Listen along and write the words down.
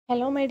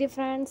Hello my dear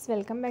friends,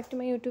 welcome back to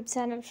my YouTube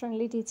channel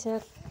Friendly Teacher.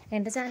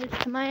 എൻ്റെ channel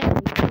ഇഷ്ടമായ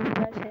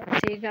share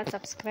ചെയ്യുക,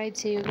 subscribe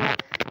ചെയ്യുക.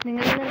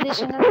 നിങ്ങളുടെ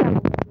നിർദ്ദേശങ്ങൾ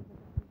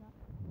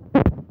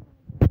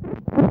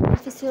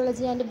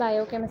ഫിസിയോളജി ആൻഡ്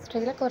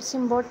ബയോകെമിസ്ട്രിയിലെ കുറച്ച്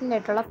ഇമ്പോർട്ടൻ്റ്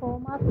ആയിട്ടുള്ള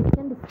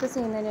ക്വസ്റ്റ്യൻ ഡിസ്കസ്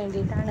ചെയ്യുന്നതിന്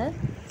വേണ്ടിയിട്ടാണ്.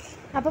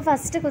 അപ്പോൾ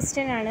ഫസ്റ്റ്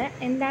ക്വസ്റ്റ്യൻ ആണ്,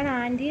 എന്താണ്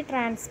ആൻറ്റി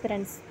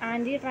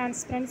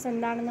ട്രാൻസ്പെറൻസ്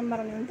എന്താണെന്നും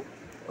പറഞ്ഞുകൊണ്ട്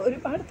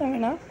ഒരുപാട്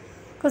തവണ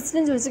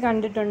ക്വസ്റ്റ്യൻ ചോദിച്ച്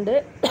കണ്ടിട്ടുണ്ട്.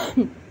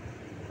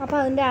 അപ്പോൾ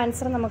അതിൻ്റെ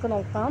ആൻസർ നമുക്ക്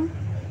നോക്കാം.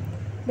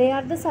 They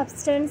are the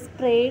substance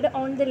sprayed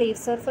on the leaf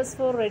surface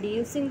for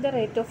reducing the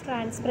rate of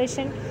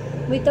transpiration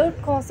without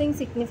causing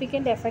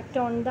significant effect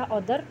on the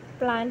other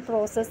plant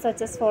process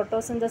such as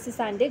photosynthesis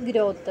and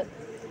growth.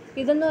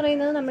 ഇതെന്ന്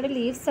പറയുന്നത് നമ്മുടെ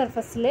leaf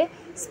സർഫസിൽ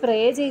spray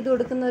ചെയ്ത്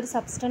കൊടുക്കുന്ന ഒരു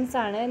substance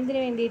ആണ്.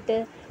 എന്തിനു വേണ്ടിയിട്ട്?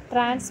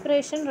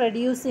 ട്രാൻസ്പിറേഷൻ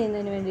റെഡ്യൂസ്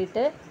ചെയ്യുന്നതിന്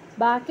വേണ്ടിയിട്ട്.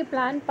 ബാക്കി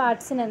പ്ലാന്റ്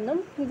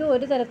പാർട്സിനൊന്നും ഇത്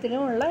ഒരു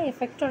തരത്തിലുമുള്ള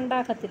എഫക്റ്റ്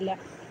ഉണ്ടാക്കത്തില്ല.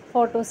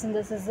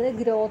 ഫോട്ടോസിന്തസിസ്,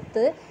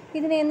 ഗ്രോത്ത്,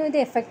 ഇതിനെയൊന്നും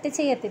ഇത് എഫക്റ്റ്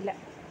ചെയ്യത്തില്ല.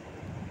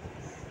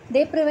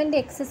 They prevent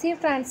excessive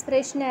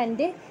transpiration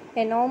and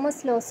enormous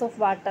loss of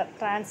water.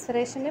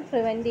 ട്രാൻസ്പിറേഷനെ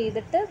prevent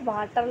ചെയ്തിട്ട്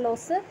വാട്ടർ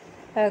ലോസ്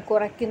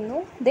കുറയ്ക്കുന്നു.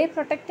 They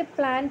protect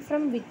plant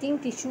from wetting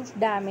tissue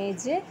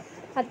damage.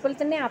 അതുപോലെ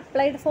തന്നെ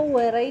applied for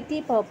variety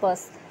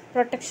purpose.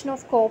 Protection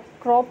of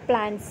crop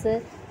plants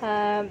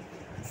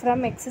from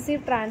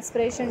excessive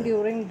transpiration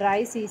during dry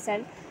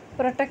season.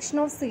 Protection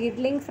of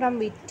seedling from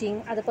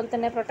wetting. അതുപോലെ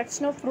തന്നെ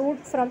protection of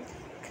fruit from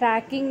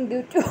cracking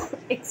due to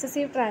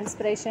excessive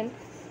transpiration.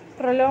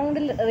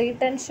 Prolonged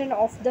retention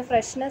of the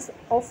freshness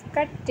off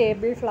cut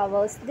table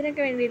flowers.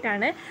 ഇതിനൊക്കെ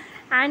വേണ്ടിയിട്ടാണ്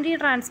anti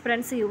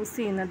transparency use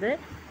ചെയ്യുന്നത്.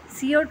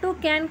 CO2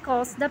 can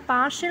cause the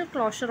partial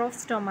closure of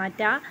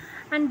stomata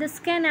and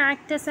this can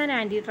act as an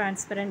anti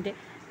transparent.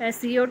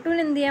 CO2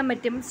 എന്ത് ചെയ്യാൻ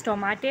പറ്റും?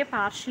 സ്റ്റൊമാറ്റയെ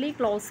partially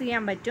close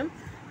ചെയ്യാൻ പറ്റും.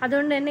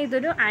 അതുകൊണ്ട് തന്നെ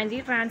ഇതൊരു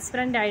ആൻറ്റി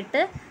ട്രാൻസ്പെറൻ്റ്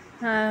ആയിട്ട്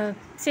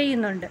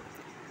ചെയ്യുന്നുണ്ട്.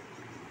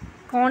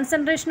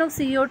 Concentration of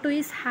CO2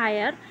 is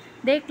higher.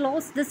 They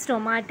close the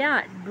stomata,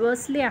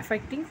 adversely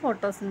affecting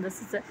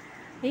photosynthesis.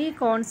 ഈ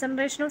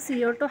കോൺസെൻട്രേഷൻ ഓഫ്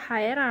CO2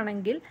 ഹയർ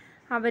ആണെങ്കിൽ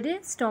അവർ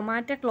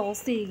സ്റ്റൊമാറ്റ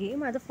ക്ലോസ്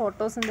ചെയ്യുകയും അത്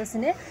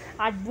ഫോട്ടോസിന്തസിനെ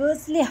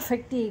അഡ്വേഴ്സ്ലി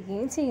അഫക്റ്റ്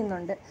ചെയ്യുകയും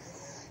ചെയ്യുന്നുണ്ട്.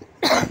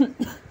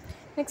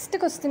 നെക്സ്റ്റ്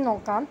ക്വസ്റ്റ്യൻ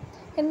നോക്കാം.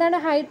 എന്താണ്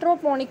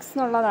ഹൈഡ്രോപോണിക്സ്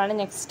എന്നുള്ളതാണ്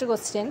നെക്സ്റ്റ്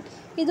ക്വസ്റ്റ്യൻ.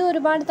 ഇത്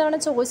ഒരുപാട് തവണ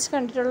ചോദിച്ച്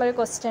കണ്ടിട്ടുള്ളൊരു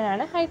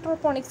ക്വസ്റ്റ്യനാണ്.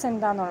 ഹൈഡ്രോപോണിക്സ്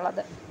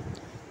എന്താണെന്നുള്ളത്.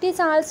 It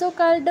is also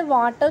called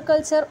water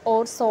culture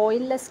or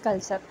soilless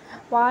culture.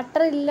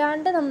 Water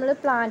ഇല്ലാണ്ട് നമ്മൾ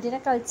പ്ലാന്റിനെ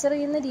കൾച്ചർ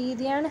ചെയ്യുന്ന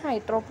രീതിയാണ്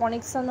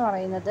ഹൈഡ്രോപോണിക്സ് എന്ന്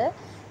പറയുന്നത്.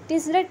 It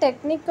is the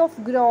technique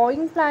of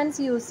growing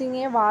plants using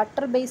A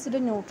water based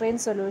nutrient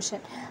solution.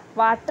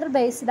 Water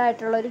based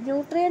ആയിട്ടുള്ള ഒരു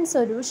ന്യൂട്രിയൻ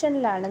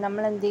സൊല്യൂഷനിലാണ്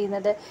നമ്മൾ എന്ത്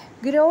ചെയ്യുന്നത്?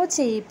 ഗ്രോ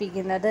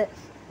ചെയ്യിപ്പിക്കുന്നത്.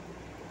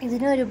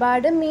 ഇതിന്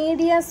ഒരുപാട്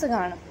മീഡിയാസ്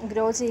കാണും.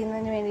 ഗ്രോ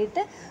ചെയ്യുന്നതിന്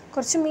വേണ്ടിയിട്ട്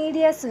കുറച്ച്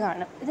മീഡിയാസ്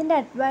കാണും. ഇതിൻ്റെ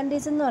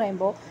അഡ്വാൻറ്റേജ് എന്ന്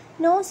പറയുമ്പോൾ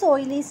നോ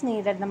സോയിൽ ഈസ്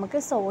നീഡഡ്. നമുക്ക്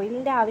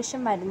സോയിലിൻ്റെ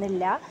ആവശ്യം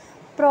വരുന്നില്ല.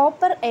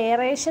 Proper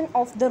aeration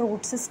of the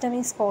root system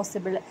is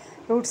possible.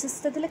 Root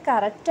സിസ്റ്റത്തിൽ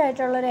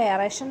കറക്റ്റായിട്ടുള്ളൊരു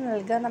എയറേഷൻ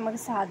നൽകാൻ നമുക്ക്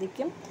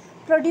സാധിക്കും.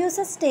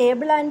 പ്രൊഡ്യൂസർ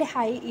സ്റ്റേബിൾ ആൻഡ്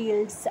ഹൈ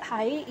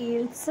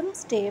ഈൽഡ്സും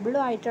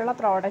സ്റ്റേബിളും ആയിട്ടുള്ള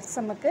പ്രോഡക്റ്റ്സ്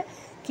നമുക്ക്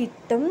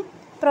കിട്ടും.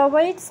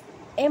 Provides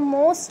A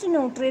most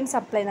nutrient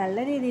supply.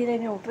 നല്ല രീതിയിൽ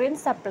ന്യൂട്രിയൻ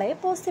സപ്ലൈ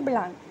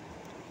പോസിബിളാണ്.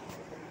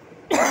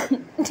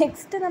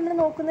 നെക്സ്റ്റ് നമ്മൾ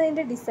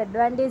നോക്കുന്നതിൻ്റെ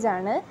ഡിസഡ്വാൻറ്റേജ്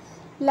ആണ്.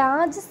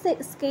 Large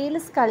scale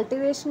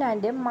cultivation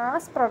and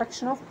mass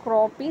production of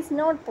crop is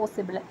not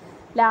possible.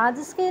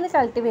 Large scale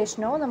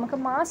കൾട്ടിവേഷനോ നമുക്ക്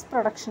മാസ്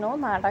പ്രൊഡക്ഷനോ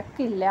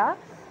നടക്കില്ല.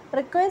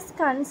 Requires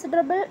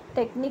considerable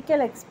technical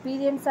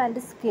experience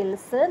and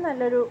skills.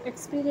 നല്ലൊരു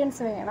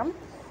എക്സ്പീരിയൻസ് വേണം.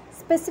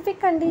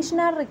 Specific condition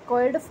are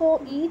required for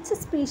each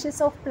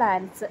species of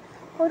plants.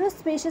 ഒരു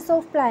species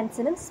of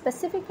പ്ലാന്റ്സിനും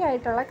specific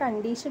ആയിട്ടുള്ള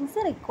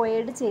conditions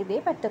required ചെയ്തേ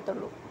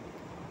പറ്റത്തുള്ളൂ.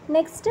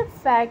 Next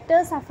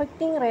factors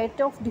affecting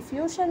rate of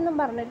diffusion എന്നും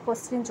പറഞ്ഞൊരു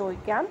ക്വസ്റ്റ്യൻ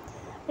ചോദിക്കാം.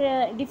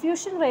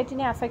 ഡിഫ്യൂഷൻ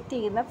റേറ്റിനെ അഫക്റ്റ്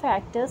ചെയ്യുന്ന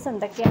ഫാക്ടേഴ്സ്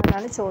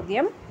എന്തൊക്കെയാണെന്നാണ്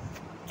ചോദ്യം.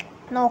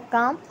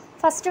 നോക്കാം.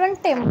 First one,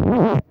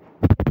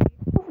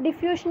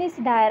 diffusion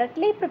is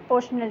directly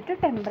proportional to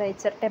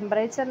temperature.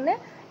 ടെമ്പറേച്ചറിന്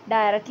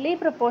directly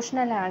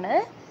പ്രൊപ്പോർഷണലാണ്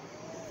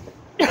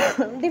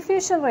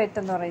diffusion rate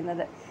എന്ന്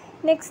പറയുന്നത്.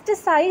 Next,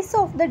 size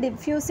of the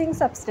diffusing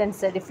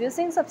substance.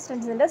 Diffusing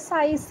സബ്സ്റ്റൻസിൻ്റെ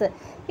size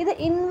ഇത്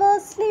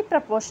ഇൻവേഴ്സ്ലി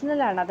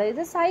പ്രൊപ്പോർഷണലാണ്.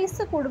 അതായത്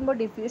സൈസ് കൂടുമ്പോൾ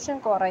ഡിഫ്യൂഷൻ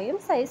കുറയും,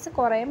 സൈസ്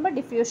കുറയുമ്പോൾ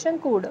ഡിഫ്യൂഷൻ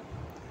കൂടും.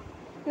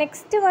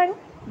 Next one,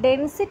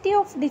 density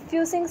of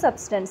diffusing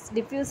substance.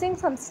 Diffusing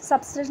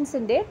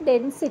സബ്സ്റ്റൻസിൻ്റെ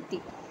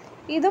density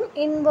ഇതും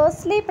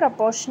inversely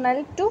proportional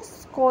to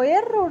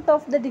square root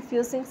of the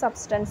diffusing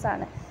substance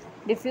ആണ്.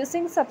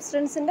 ഡിഫ്യൂസിങ്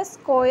സബ്സ്റ്റൻസിൻ്റെ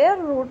സ്ക്വയർ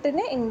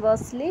റൂട്ടിന്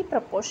inversely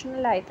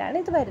proportional ആയിട്ടാണ്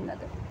ഇത്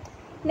വരുന്നത്.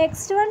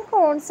 Next one,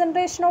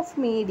 concentration of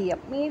medium.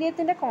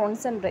 മീഡിയത്തിൻ്റെ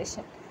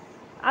concentration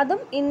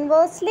അതും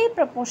inversely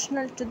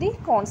proportional to the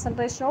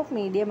concentration of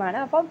മീഡിയമാണ്.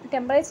 അപ്പം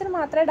temperature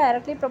മാത്രമേ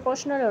directly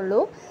proportional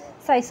ഉള്ളൂ.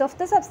 Size of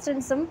the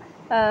സബ്സ്റ്റൻസും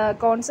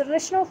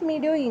concentration of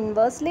മീഡിയവും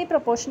inversely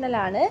proportional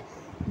ആണ്.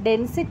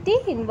 Density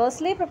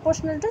inversely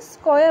proportional to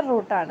square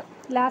റൂട്ടാണ്.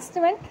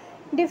 Last one,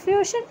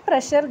 diffusion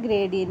pressure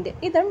gradient.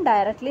 ഇതും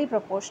directly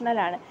proportional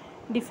ആണ്.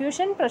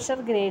 Diffusion pressure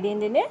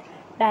ഗ്രേഡിയൻറ്റിന്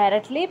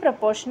directly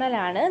proportional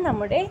ആണ്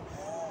നമ്മുടെ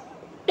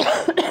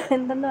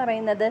എന്തെന്ന്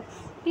പറയുന്നത്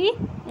ഈ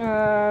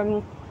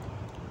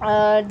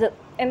ഇത്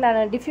എന്താണ്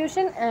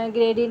ഡിഫ്യൂഷൻ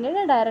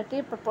ഗ്രേഡിയൻറ്റിന്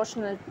ഡയറക്റ്റ്ലി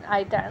പ്രൊപ്പോർഷണൽ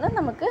ആയിട്ടാണ്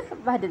നമുക്ക്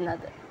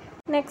വരുന്നത്.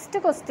 നെക്സ്റ്റ്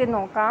ക്വസ്റ്റ്യൻ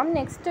നോക്കാം.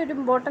 നെക്സ്റ്റ് ഒരു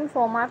ഇമ്പോർട്ടൻറ്റ്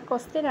 4 മാർക്ക്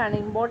ക്വസ്റ്റ്യൻ ആണ്.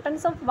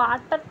 Importance of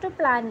water to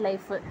plant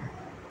life.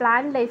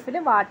 Plant ലൈഫിൽ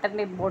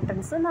വാട്ടറിൻ്റെ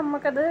ഇമ്പോർട്ടൻസ്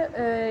നമുക്കത്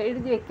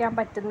എഴുതി വയ്ക്കാൻ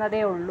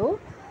പറ്റുന്നതേ ഉള്ളൂ.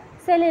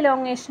 സെൽ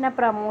ഇലോങ്ങേഷനെ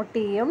പ്രൊമോട്ട്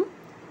ചെയ്യും.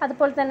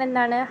 അതുപോലെ തന്നെ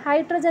എന്താണ്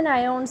ഹൈഡ്രജൻ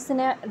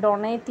അയോൺസിനെ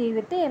ഡൊണേറ്റ്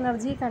ചെയ്തിട്ട്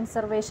എനർജി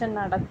കൺസർവേഷൻ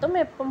നടത്തും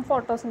എപ്പം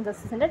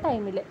ഫോട്ടോസിന്തസിസിൻ്റെ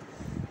ടൈമിൽ.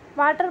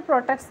 Water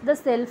protects the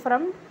cell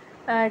from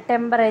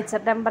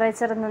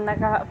ടെമ്പറേച്ചറിൽ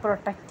നിന്നൊക്കെ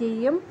പ്രൊട്ടക്റ്റ്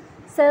ചെയ്യും.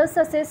 Serves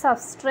as A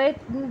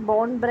substrate in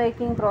bond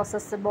breaking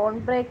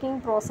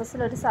പ്രോസസ്സിൽ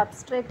ഒരു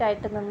സബ്സ്ട്രേറ്റ്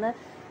ആയിട്ട് നിന്ന്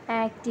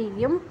ആക്ട്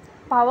ചെയ്യും.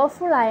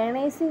 പവർഫുൾ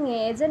അയണൈസിങ്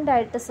ഏജൻ്റ്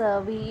ആയിട്ട്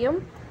സെർവ് ചെയ്യും.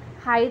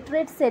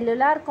 Hydrate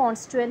cellular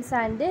constituents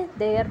and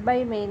their by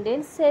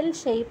maintain cell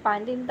shape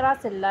and intra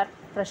cellular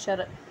pressure.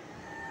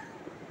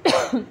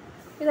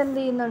 ഇതെന്ത്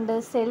ചെയ്യുന്നുണ്ട്?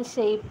 സെൽ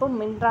ഷേപ്പും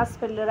ഇൻട്രാ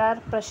സെല്ലുലാർ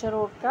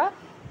പ്രഷറും ഒക്കെ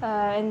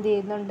എന്ത്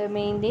ചെയ്യുന്നുണ്ട്?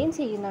 മെയിൻറ്റെയിൻ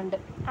ചെയ്യുന്നുണ്ട്.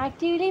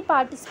 Actively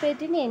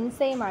participate in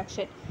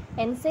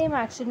enzyme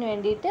action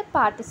വേണ്ടിയിട്ട്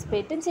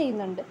പാർട്ടിസിപ്പേറ്റും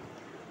ചെയ്യുന്നുണ്ട്.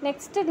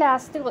 Next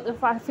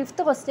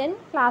fifth question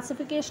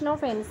classification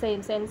of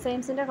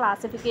എൻസൈംസിൻ്റെ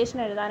classification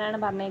എഴുതാനാണ്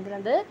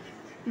പറഞ്ഞിരിക്കുന്നത്.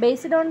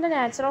 Based on the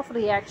nature of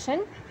reaction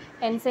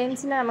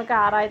എൻസൈംസിനെ നമുക്ക്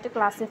 6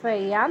 ക്ലാസിഫൈ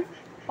ചെയ്യാം.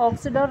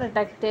 Oxido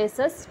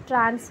റിഡക്റ്റേസസ്,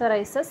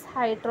 ട്രാൻസ്ഫറൈസസ്,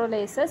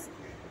 ഹൈഡ്രോലേസസ്,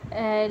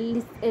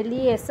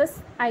 ലിയേസസ്,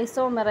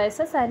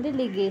 ഐസോമെറൈസസ് and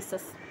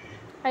ligases.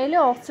 അതിൽ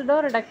ഓക്സിഡോ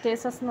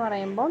റിഡക്റ്റേസസ് എന്ന്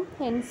പറയുമ്പം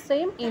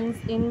enzyme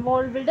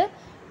involved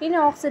in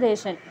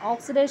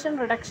oxidation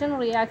reduction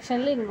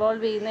റിയാക്ഷനിൽ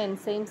involve ചെയ്യുന്ന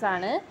എൻസൈംസ്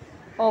ആണ്.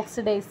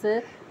 ഓക്സിഡൈസ്,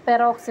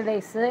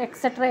 പെറോക്സിഡൈസ്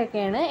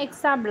എക്സെട്രയൊക്കെയാണ്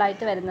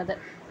എക്സാമ്പിളായിട്ട് വരുന്നത്.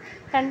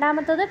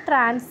 രണ്ടാമത്തത്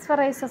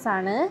ട്രാൻസ്ഫറൈസസ്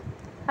ആണ്.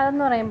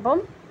 അതെന്ന് പറയുമ്പം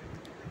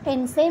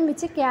enzyme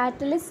which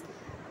catalyst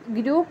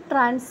group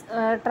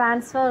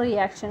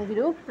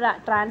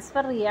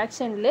transfer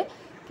റിയാക്ഷനിൽ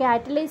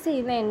catalyse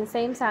ചെയ്യുന്ന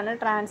എൻസൈംസ് ആണ്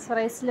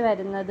ട്രാൻസ്ഫറൈസിൽ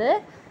വരുന്നത്.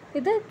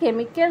 ഇത്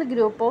chemical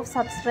group of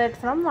substrate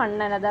from one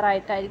another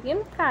ആയിട്ടായിരിക്കും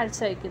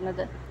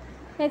കാഴ്ചവെക്കുന്നത്.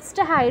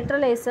 നെക്സ്റ്റ്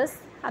ഹൈഡ്രോലേസസ്,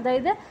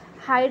 അതായത്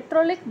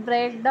hydraulic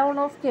break down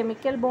of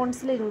chemical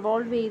ബോൺസിൽ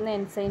involve ചെയ്യുന്ന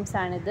എൻസൈംസ്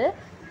ആണിത്.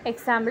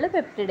 Example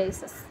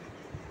peptidases.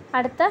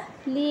 അടുത്ത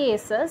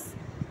ലിയേസസ്,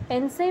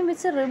 enzyme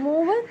which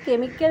remove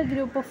chemical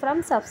group from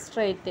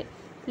substrate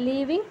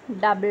living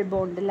double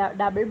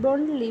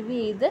bond live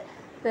ചെയ്ത്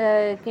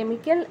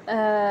കെമിക്കൽ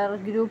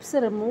ഗ്രൂപ്പ്സ്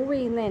റിമൂവ്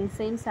ചെയ്യുന്ന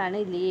enzymes ആണ്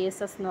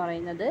ലിയേസസ് എന്ന്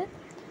പറയുന്നത്.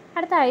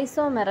 അടുത്ത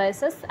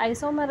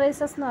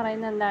ഐസോമെറൈസസ് എന്ന്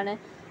പറയുന്നത് എന്താണ്?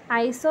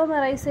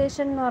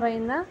 ഐസോമെറൈസേഷൻ എന്ന്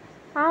പറയുന്ന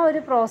ആ ഒരു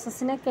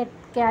പ്രോസസ്സിനെ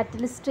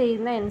കാറ്റലിസ്റ്റ്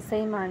ചെയ്യുന്ന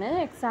എൻസൈമാണ്.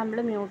 എക്സാമ്പിൾ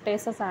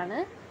മ്യൂട്ടേസസ് ആണ്.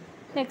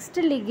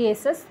 Next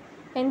ligases,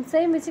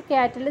 enzyme which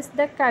catalyst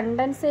the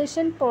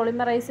condensation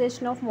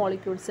polymerisation of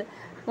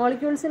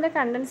മോളിക്യൂൾസിൻ്റെ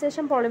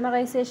condensation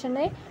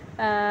പോളിമറൈസേഷനെ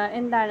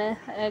എന്താണ്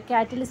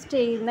കാറ്റലിസ്റ്റ്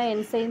ചെയ്യുന്ന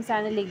എൻസൈംസ്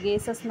ആണ്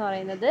ലിഗേസസ് എന്ന്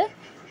പറയുന്നത്.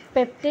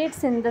 പെപ്റ്റൈഡ്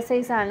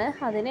സിന്തസൈസ് ആണ്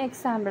അതിന്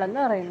എക്സാമ്പിൾ എന്ന്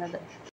പറയുന്നത്.